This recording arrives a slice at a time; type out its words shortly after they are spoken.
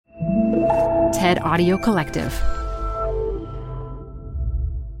TED Audio Collective.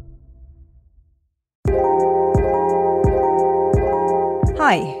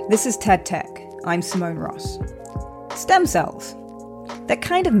 Hi, this is TED Tech. I'm Simone Ross. Stem cells. They're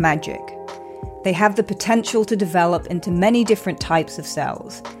kind of magic. They have the potential to develop into many different types of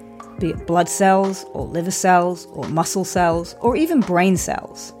cells, be it blood cells, or liver cells, or muscle cells, or even brain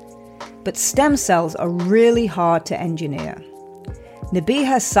cells. But stem cells are really hard to engineer.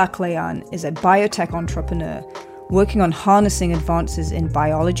 Nabiha Saklayen is a biotech entrepreneur working on harnessing advances in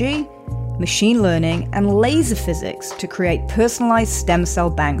biology, machine learning, and laser physics to create personalized stem cell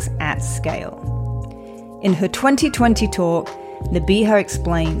banks at scale. In her 2020 talk, Nabiha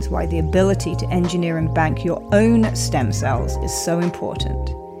explains why the ability to engineer and bank your own stem cells is so important,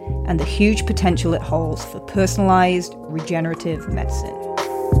 and the huge potential it holds for personalized, regenerative medicine.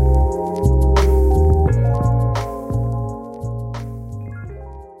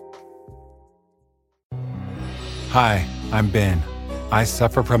 Hi, I'm Ben. I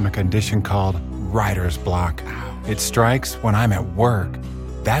suffer from a condition called writer's block. It strikes when I'm at work.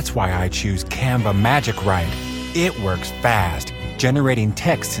 That's why I choose Canva Magic Write. It works fast, generating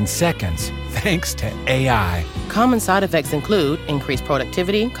text in seconds, thanks to AI. Common side effects include increased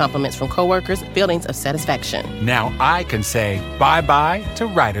productivity, compliments from coworkers, feelings of satisfaction. Now I can say bye-bye to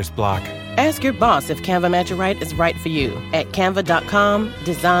writer's block. Ask your boss if Canva Magic Write is right for you at canva.com,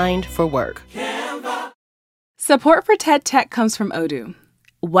 designed for work. Support for TED Tech comes from Odoo.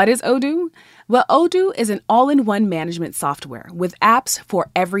 What is Odoo? Well, Odoo is an all-in-one management software with apps for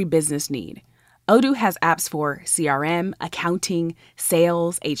every business need. Odoo has apps for CRM, accounting,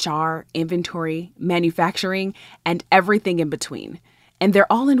 sales, HR, inventory, manufacturing, and everything in between. And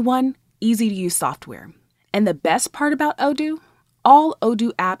they're all-in-one, easy-to-use software. And the best part about Odoo? All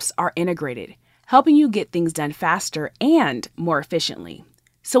Odoo apps are integrated, helping you get things done faster and more efficiently.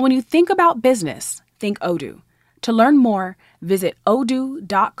 So when you think about business, think Odoo. To learn more, visit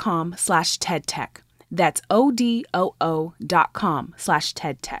odoo.com/TEDTech. That's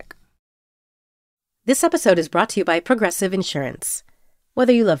odoo.com/TEDTech. This episode is brought to you by Progressive Insurance.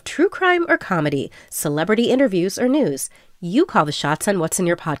 Whether you love true crime or comedy, celebrity interviews or news, you call the shots on what's in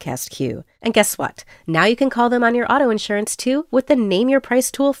your podcast queue. And guess what? Now you can call them on your auto insurance too with the Name Your Price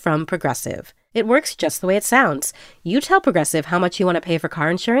tool from Progressive. It works just the way it sounds. You tell Progressive how much you want to pay for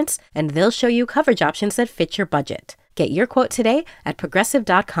car insurance, and they'll show you coverage options that fit your budget. Get your quote today at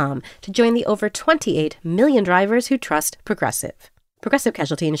Progressive.com to join the over 28 million drivers who trust Progressive. Progressive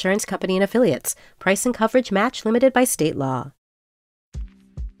Casualty Insurance Company and Affiliates. Price and coverage match limited by state law.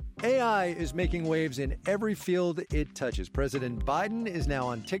 AI is making waves in every field it touches. President Biden is now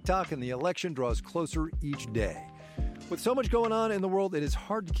on TikTok, and the election draws closer each day. With so much going on in the world, it is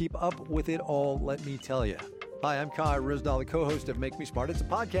hard to keep up with it all, let me tell you. Hi, I'm Kai Rizdal, the co-host of Make Me Smart. It's a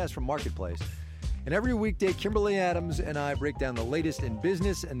podcast from Marketplace. And every weekday, Kimberly Adams and I break down the latest in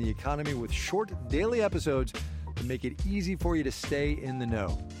business and the economy with short daily episodes to make it easy for you to stay in the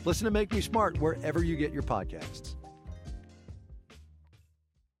know. Listen to Make Me Smart wherever you get your podcasts.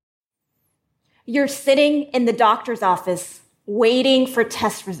 You're sitting in the doctor's office waiting for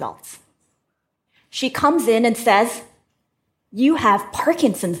test results. She comes in and says, "You have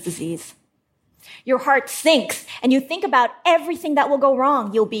Parkinson's disease." Your heart sinks and you think about everything that will go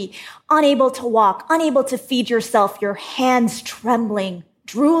wrong. You'll be unable to walk, unable to feed yourself, your hands trembling,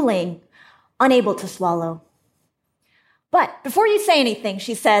 drooling, unable to swallow. But before you say anything,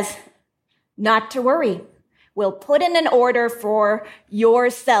 she says, "Not to worry. We'll put in an order for your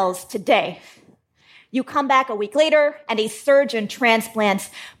cells today." You come back a week later and a surgeon transplants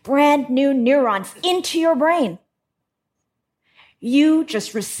brand new neurons into your brain. You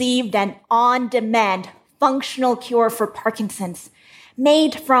just received an on-demand functional cure for Parkinson's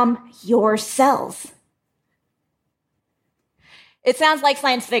made from your cells. It sounds like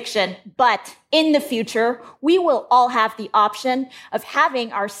science fiction, but in the future, we will all have the option of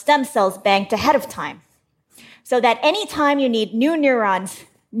having our stem cells banked ahead of time, so that anytime you need new neurons,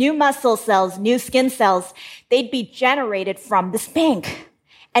 new muscle cells, new skin cells, they'd be generated from this bank.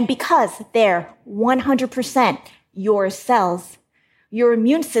 And because they're 100% your cells, your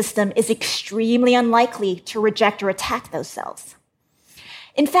immune system is extremely unlikely to reject or attack those cells.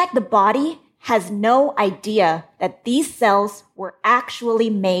 In fact, the body has no idea that these cells were actually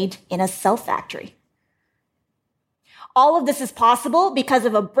made in a cell factory. All of this is possible because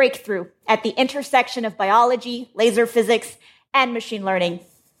of a breakthrough at the intersection of biology, laser physics, and machine learning.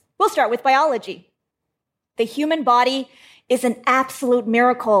 We'll start with biology. The human body is an absolute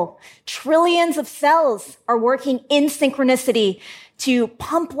miracle. Trillions of cells are working in synchronicity to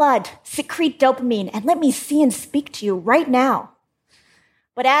pump blood, secrete dopamine, and let me see and speak to you right now.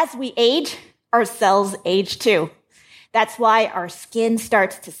 But as we age, our cells age too. That's why our skin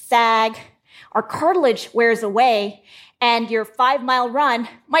starts to sag, our cartilage wears away, and your 5-mile run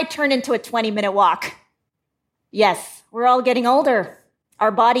might turn into a 20-minute walk. Yes, we're all getting older.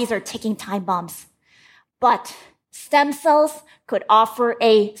 Our bodies are ticking time bombs. But stem cells could offer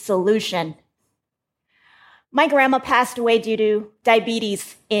a solution. My grandma passed away due to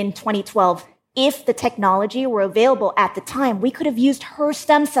diabetes in 2012. If the technology were available at the time, we could have used her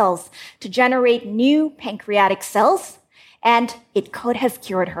stem cells to generate new pancreatic cells, and it could have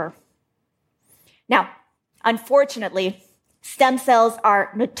cured her. Now, unfortunately, stem cells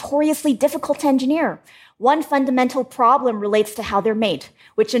are notoriously difficult to engineer. One fundamental problem relates to how they're made,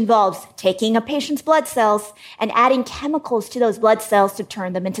 which involves taking a patient's blood cells and adding chemicals to those blood cells to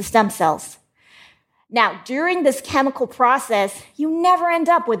turn them into stem cells. Now, during this chemical process, you never end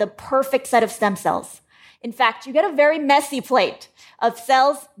up with a perfect set of stem cells. In fact, you get a very messy plate of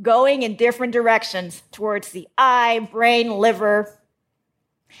cells going in different directions towards the eye, brain, liver,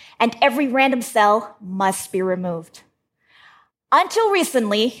 and every random cell must be removed. Until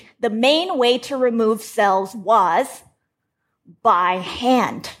recently, the main way to remove cells was by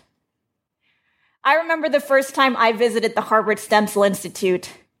hand. I remember the first time I visited the Harvard Stem Cell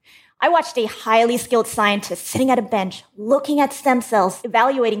Institute. I watched a highly skilled scientist sitting at a bench, looking at stem cells,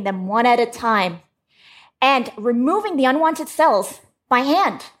 evaluating them one at a time, and removing the unwanted cells by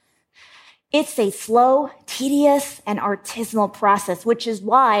hand. It's a slow, tedious, and artisanal process, which is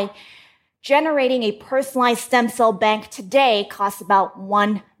why generating a personalized stem cell bank today costs about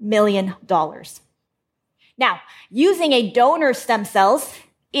 $1 million. Now, using a donor stem cells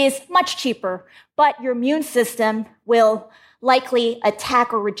is much cheaper, but your immune system will likely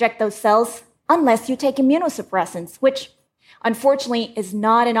attack or reject those cells unless you take immunosuppressants, which unfortunately is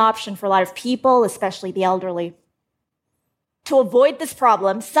not an option for a lot of people, especially the elderly. To avoid this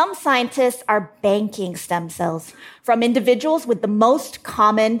problem, some scientists are banking stem cells from individuals with the most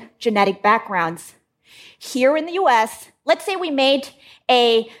common genetic backgrounds. Here in the US, let's say we made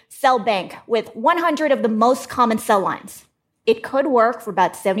a cell bank with 100 of the most common cell lines. It could work for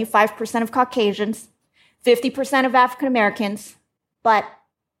about 75% of Caucasians, 50% of African Americans, but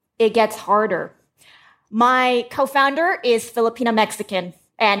it gets harder. My co-founder is Filipino-Mexican,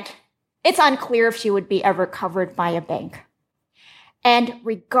 and it's unclear if she would be ever covered by a bank. And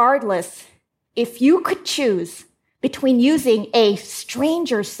regardless, if you could choose between using a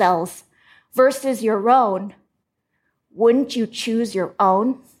stranger's cells versus your own, wouldn't you choose your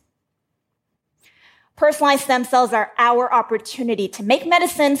own? Personalized stem cells are our opportunity to make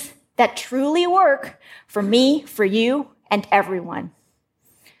medicines that truly work for me, for you, and everyone.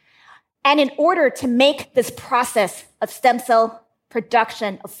 And in order to make this process of stem cell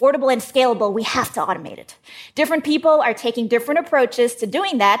production affordable and scalable, we have to automate it. Different people are taking different approaches to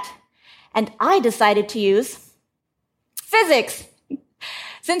doing that, and I decided to use physics.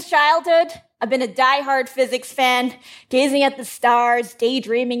 Since childhood, I've been a diehard physics fan, gazing at the stars,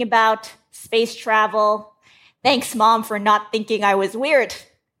 daydreaming about space travel. Thanks, Mom, for not thinking I was weird.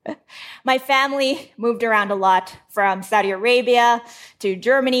 My family moved around a lot, from Saudi Arabia to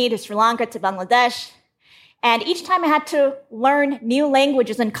Germany to Sri Lanka to Bangladesh. And each time I had to learn new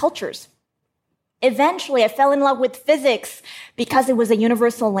languages and cultures. Eventually, I fell in love with physics because it was a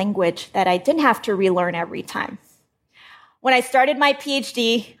universal language that I didn't have to relearn every time. When I started my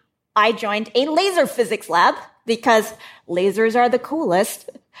PhD, I joined a laser physics lab because lasers are the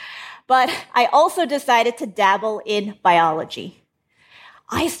coolest. But I also decided to dabble in biology.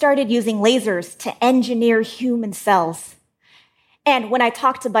 I started using lasers to engineer human cells. And when I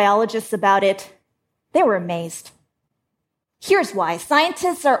talked to biologists about it, they were amazed. Here's why.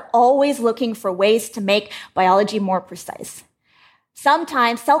 Scientists are always looking for ways to make biology more precise.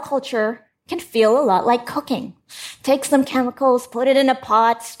 Sometimes cell culture can feel a lot like cooking. Take some chemicals, put it in a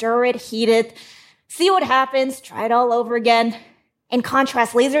pot, stir it, heat it, see what happens, try it all over again. In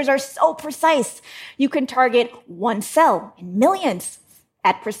contrast, lasers are so precise. You can target one cell in millions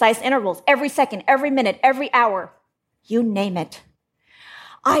at precise intervals, every second, every minute, every hour, you name it.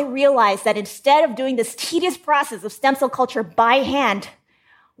 I realized that instead of doing this tedious process of stem cell culture by hand,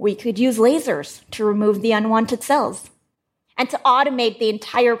 we could use lasers to remove the unwanted cells. And to automate the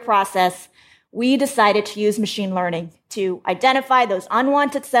entire process, we decided to use machine learning to identify those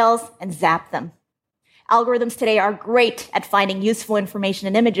unwanted cells and zap them. Algorithms today are great at finding useful information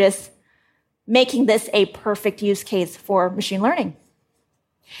in images, making this a perfect use case for machine learning.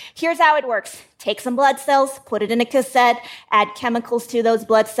 Here's how it works. Take some blood cells, put it in a cassette, add chemicals to those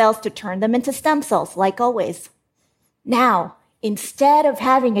blood cells to turn them into stem cells, like always. Now, instead of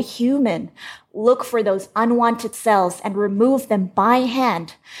having a human look for those unwanted cells and remove them by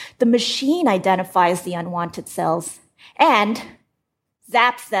hand. The machine identifies the unwanted cells and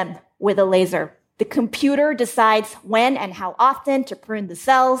zaps them with a laser. The computer decides when and how often to prune the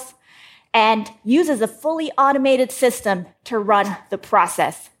cells and uses a fully automated system to run the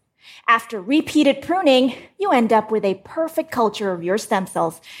process. After repeated pruning, you end up with a perfect culture of your stem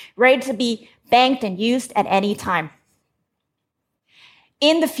cells, ready to be banked and used at any time.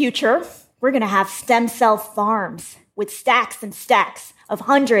 In the future, we're going to have stem cell farms with stacks and stacks of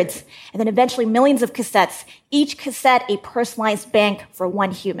hundreds and then eventually millions of cassettes, each cassette a personalized bank for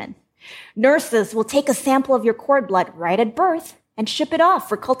one human. Nurses will take a sample of your cord blood right at birth and ship it off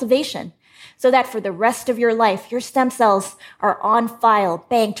for cultivation so that for the rest of your life, your stem cells are on file,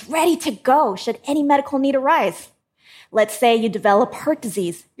 banked, ready to go should any medical need arise. Let's say you develop heart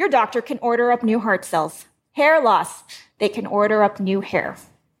disease. Your doctor can order up new heart cells. Hair loss, they can order up new hair.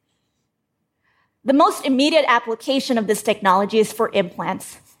 The most immediate application of this technology is for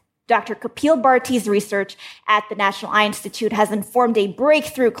implants. Dr. Kapil Bharti's research at the National Eye Institute has informed a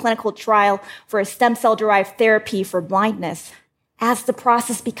breakthrough clinical trial for a stem cell-derived therapy for blindness. As the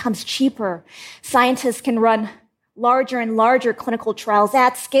process becomes cheaper, scientists can run larger and larger clinical trials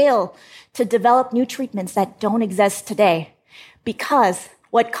at scale to develop new treatments that don't exist today. Because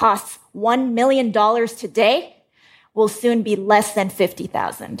what costs $1 million today will soon be less than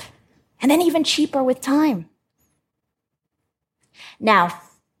 $50,000. And then even cheaper with time. Now,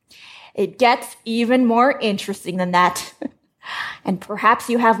 it gets even more interesting than that. And perhaps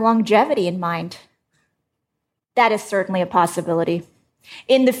you have longevity in mind. That is certainly a possibility.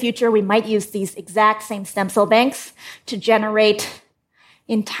 In the future, we might use these exact same stem cell banks to generate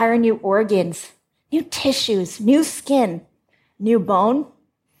entire new organs, new tissues, new skin, new bone.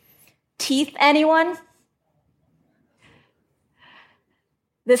 Teeth, anyone?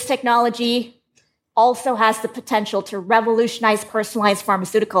 This technology also has the potential to revolutionize personalized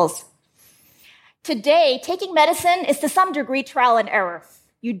pharmaceuticals. Today, taking medicine is to some degree trial and error.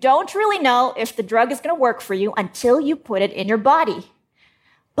 You don't really know if the drug is going to work for you until you put it in your body.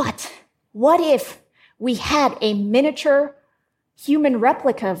 But what if we had a miniature human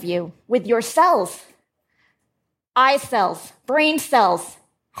replica of you with your cells? Eye cells, brain cells,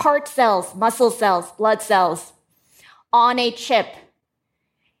 heart cells, muscle cells, blood cells, on a chip.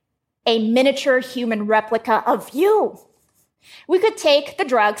 A miniature human replica of you. We could take the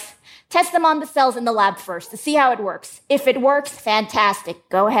drugs, test them on the cells in the lab first to see how it works. If it works, fantastic.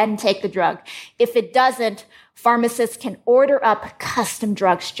 Go ahead and take the drug. If it doesn't, pharmacists can order up custom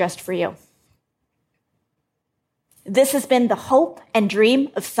drugs just for you. This has been the hope and dream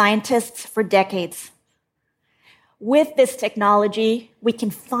of scientists for decades. With this technology, we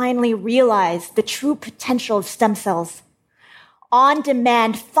can finally realize the true potential of stem cells.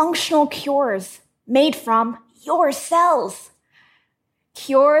 On-demand functional cures made from your cells.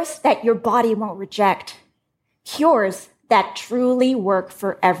 Cures that your body won't reject. Cures that truly work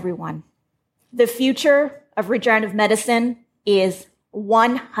for everyone. The future of regenerative medicine is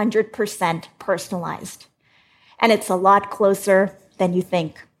 100% personalized. And it's a lot closer than you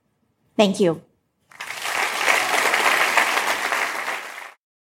think. Thank you.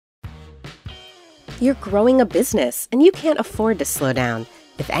 You're growing a business, and you can't afford to slow down.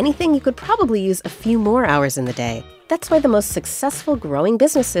 If anything, you could probably use a few more hours in the day. That's why the most successful growing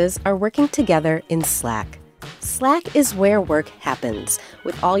businesses are working together in Slack. Slack is where work happens,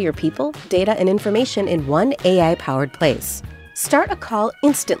 with all your people, data, and information in one AI-powered place. Start a call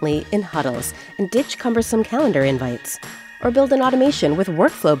instantly in huddles and ditch cumbersome calendar invites. Or build an automation with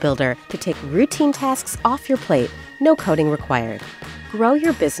Workflow Builder to take routine tasks off your plate, no coding required. Grow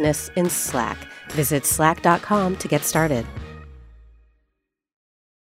your business in Slack. Visit slack.com to get started.